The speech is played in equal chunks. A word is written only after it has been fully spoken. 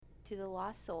to the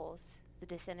lost souls, the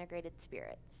disintegrated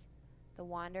spirits, the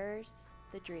wanderers,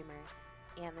 the dreamers,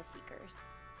 and the seekers.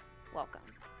 Welcome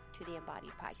to the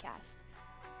Embodied Podcast.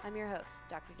 I'm your host,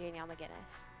 Dr. Danielle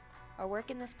McGinnis. Our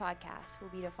work in this podcast will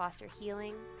be to foster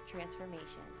healing,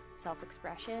 transformation,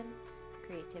 self-expression,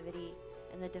 creativity,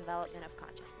 and the development of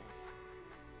consciousness.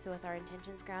 So with our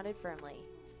intentions grounded firmly,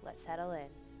 let's settle in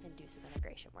and do some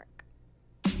integration work.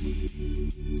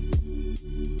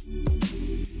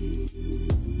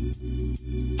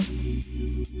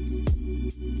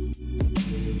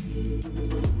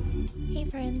 Hey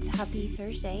friends, happy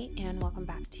Thursday and welcome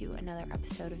back to another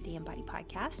episode of the Embodied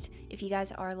Podcast. If you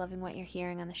guys are loving what you're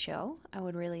hearing on the show, I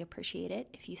would really appreciate it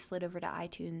if you slid over to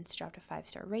iTunes, dropped a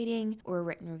 5-star rating or a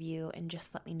written review, and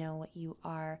just let me know what you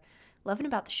are loving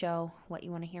about the show, what you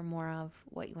want to hear more of,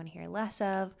 what you want to hear less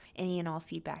of. Any and all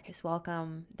feedback is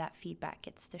welcome. That feedback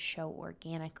gets the show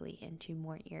organically into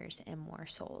more ears and more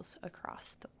souls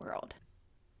across the world.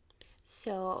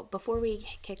 So before we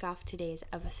kick off today's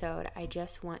episode, I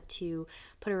just want to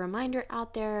put a reminder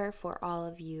out there for all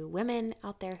of you women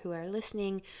out there who are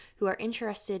listening, who are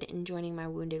interested in joining my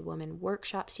Wounded Woman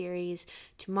workshop series.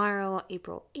 Tomorrow,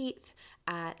 April 8th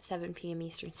at 7 p.m.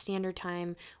 Eastern Standard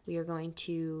Time, we are going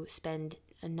to spend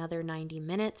another 90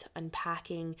 minutes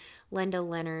unpacking Linda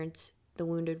Leonard's The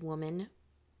Wounded Woman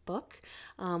book.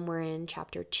 We're in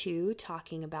chapter 2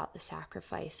 talking about the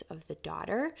sacrifice of the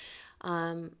daughter.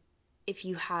 If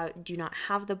you do not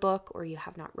have the book or you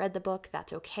have not read the book,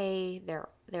 that's okay.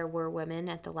 There were women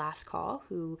at the last call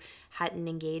who hadn't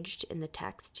engaged in the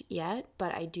text yet,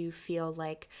 but I do feel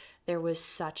like there was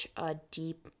such a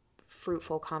deep,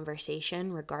 fruitful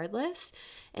conversation regardless.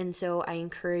 And so I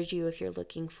encourage you, if you're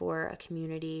looking for a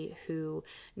community who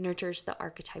nurtures the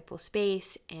archetypal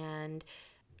space and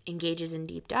engages in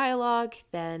deep dialogue,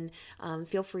 then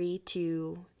feel free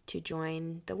to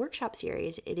join the workshop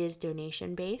series. It is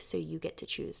donation based, so you get to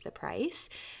choose the price,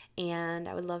 and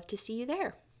I would love to see you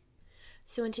there.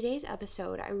 So in today's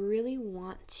episode, I really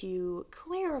want to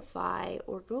clarify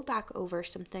or go back over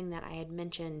something that I had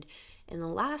mentioned in the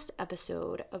last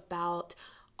episode about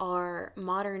our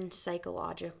modern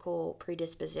psychological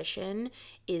predisposition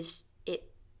is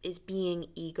being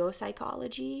ego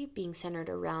psychology, being centered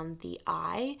around the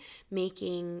I,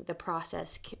 making the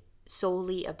process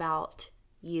solely about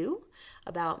you,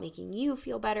 about making you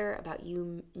feel better, about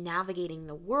you navigating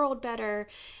the world better.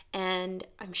 And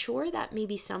I'm sure that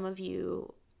maybe some of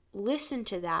you listen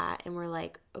to that and were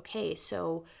like, okay,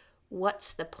 so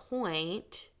what's the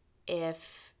point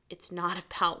if it's not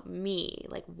about me?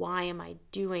 Like, why am I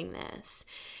doing this?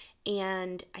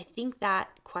 And I think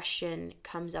that question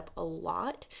comes up a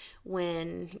lot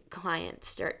when clients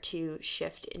start to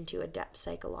shift into a depth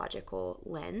psychological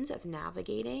lens of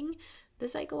navigating the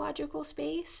psychological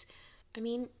space. I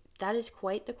mean, that is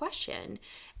quite the question.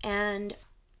 And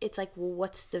it's like, well,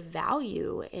 what's the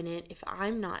value in it if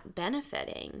I'm not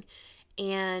benefiting?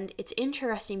 And it's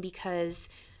interesting because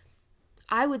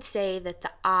I would say that the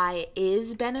I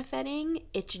is benefiting.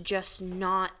 It's just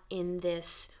not in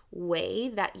this way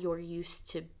that you're used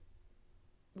to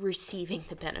receiving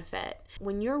the benefit.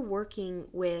 When you're working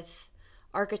with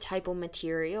archetypal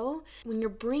material, when you're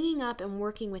bringing up and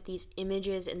working with these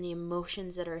images and the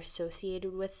emotions that are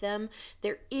associated with them,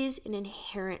 there is an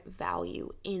inherent value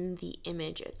in the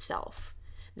image itself.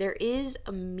 There is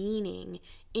a meaning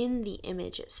in the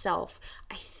image itself.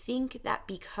 I think that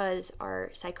because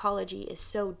our psychology is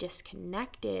so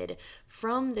disconnected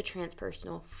from the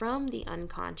transpersonal, from the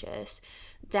unconscious,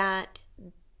 that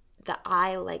the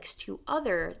I likes to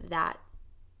other that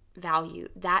value,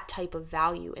 that type of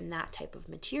value and that type of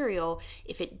material,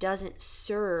 if it doesn't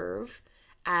serve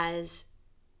as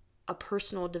a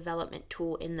personal development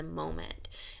tool in the moment.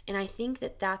 And I think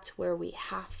that that's where we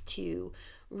have to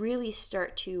really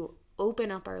start to open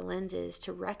up our lenses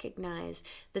to recognize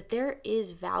that there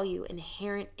is value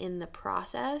inherent in the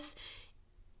process,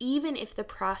 even if the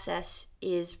process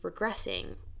is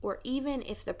regressing or even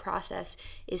if the process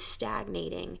is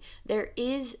stagnating. There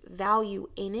is value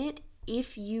in it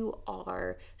if you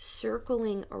are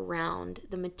circling around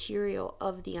the material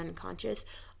of the unconscious,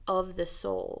 of the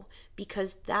soul,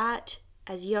 because that,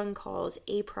 as Jung calls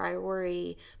a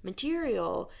priori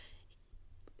material,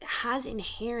 has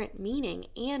inherent meaning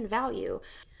and value.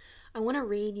 I want to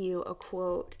read you a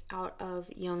quote out of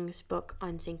Jung's book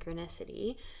on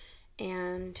synchronicity,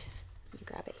 and let me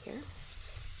grab it here.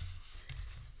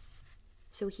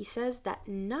 So he says that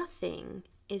nothing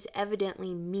is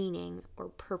evidently meaning or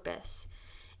purpose,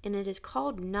 and it is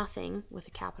called nothing with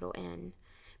a capital N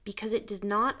because it does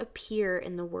not appear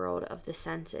in the world of the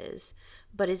senses,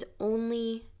 but is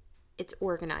only its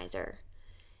organizer.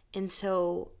 And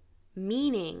so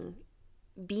meaning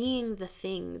being the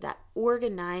thing that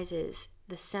organizes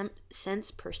the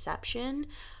sense perception,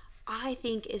 I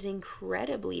think is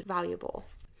incredibly valuable.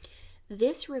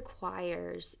 This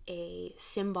requires a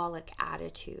symbolic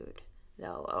attitude,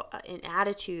 though, an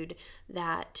attitude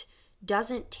that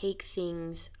doesn't take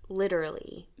things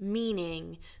literally,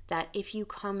 meaning that if you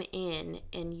come in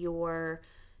and you're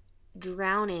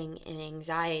drowning in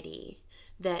anxiety,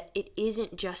 that it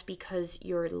isn't just because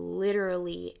you're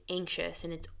literally anxious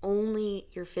and it's only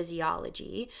your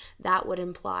physiology. That would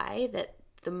imply that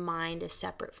the mind is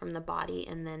separate from the body,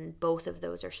 and then both of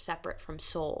those are separate from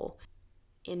soul.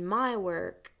 In my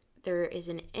work, there is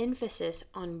an emphasis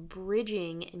on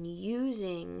bridging and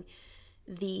using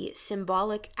the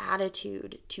symbolic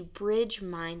attitude to bridge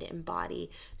mind and body,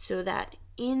 so that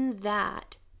in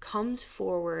that comes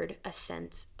forward a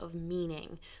sense of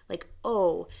meaning. Like,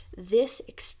 oh, this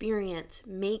experience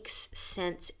makes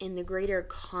sense in the greater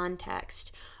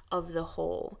context of the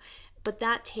whole. But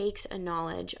that takes a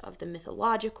knowledge of the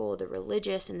mythological, the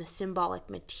religious, and the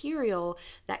symbolic material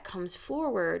that comes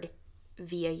forward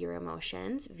via your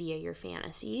emotions, via your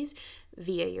fantasies,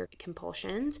 via your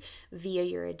compulsions, via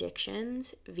your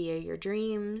addictions, via your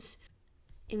dreams.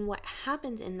 And what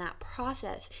happens in that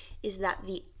process is that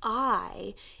the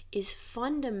I is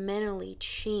fundamentally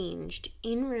changed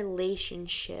in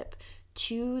relationship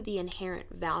to the inherent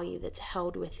value that's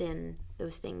held within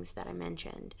those things that I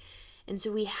mentioned. And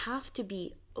so we have to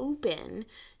be open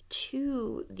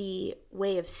to the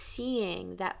way of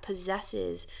seeing that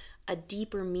possesses a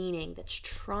deeper meaning, that's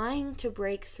trying to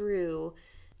break through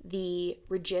the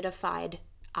rigidified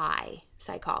I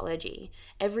psychology.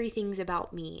 Everything's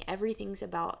about me. Everything's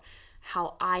about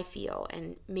how I feel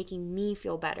and making me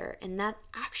feel better. And that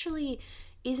actually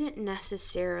isn't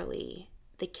necessarily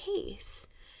the case.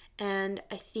 And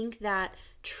I think that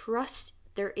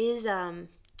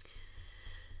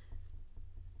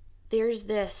there's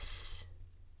this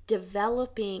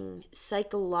developing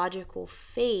psychological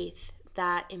faith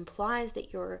that implies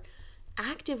that you're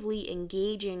actively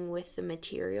engaging with the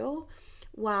material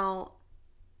while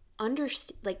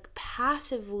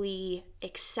passively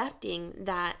accepting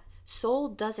that soul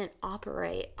doesn't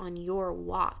operate on your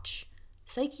watch.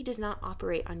 Psyche does not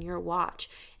operate on your watch.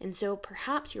 And so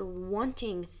perhaps you're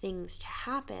wanting things to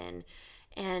happen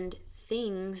and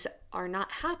things are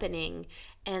not happening.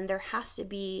 And there has to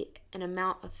be an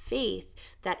amount of faith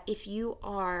that if you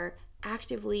are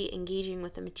actively engaging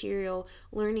with the material,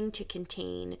 learning to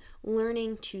contain,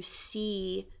 learning to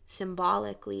see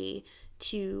symbolically,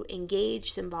 to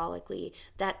engage symbolically,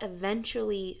 that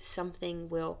eventually something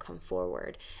will come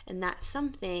forward. And that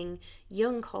something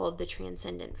Jung called the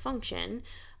transcendent function,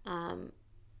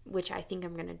 which I think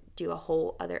I'm going to do a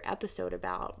whole other episode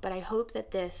about. But I hope that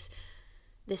this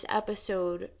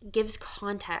episode gives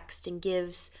context and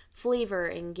gives flavor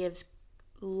and gives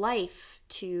life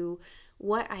to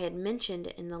what I had mentioned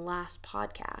in the last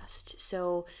podcast.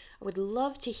 So I would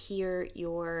love to hear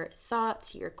your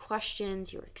thoughts, your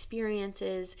questions, your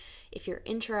experiences. If you're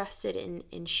interested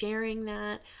in sharing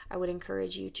that, I would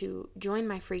encourage you to join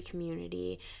my free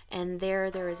community. And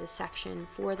there is a section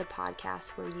for the podcast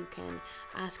where you can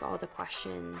ask all the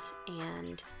questions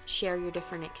and share your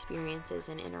different experiences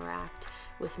and interact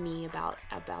with me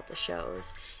about the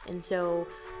shows. And so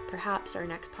perhaps our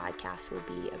next podcast will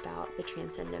be about the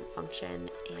transcendent function.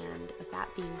 And with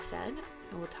that being said,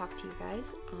 I will talk to you guys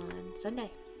on Sunday.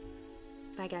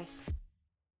 Bye, guys.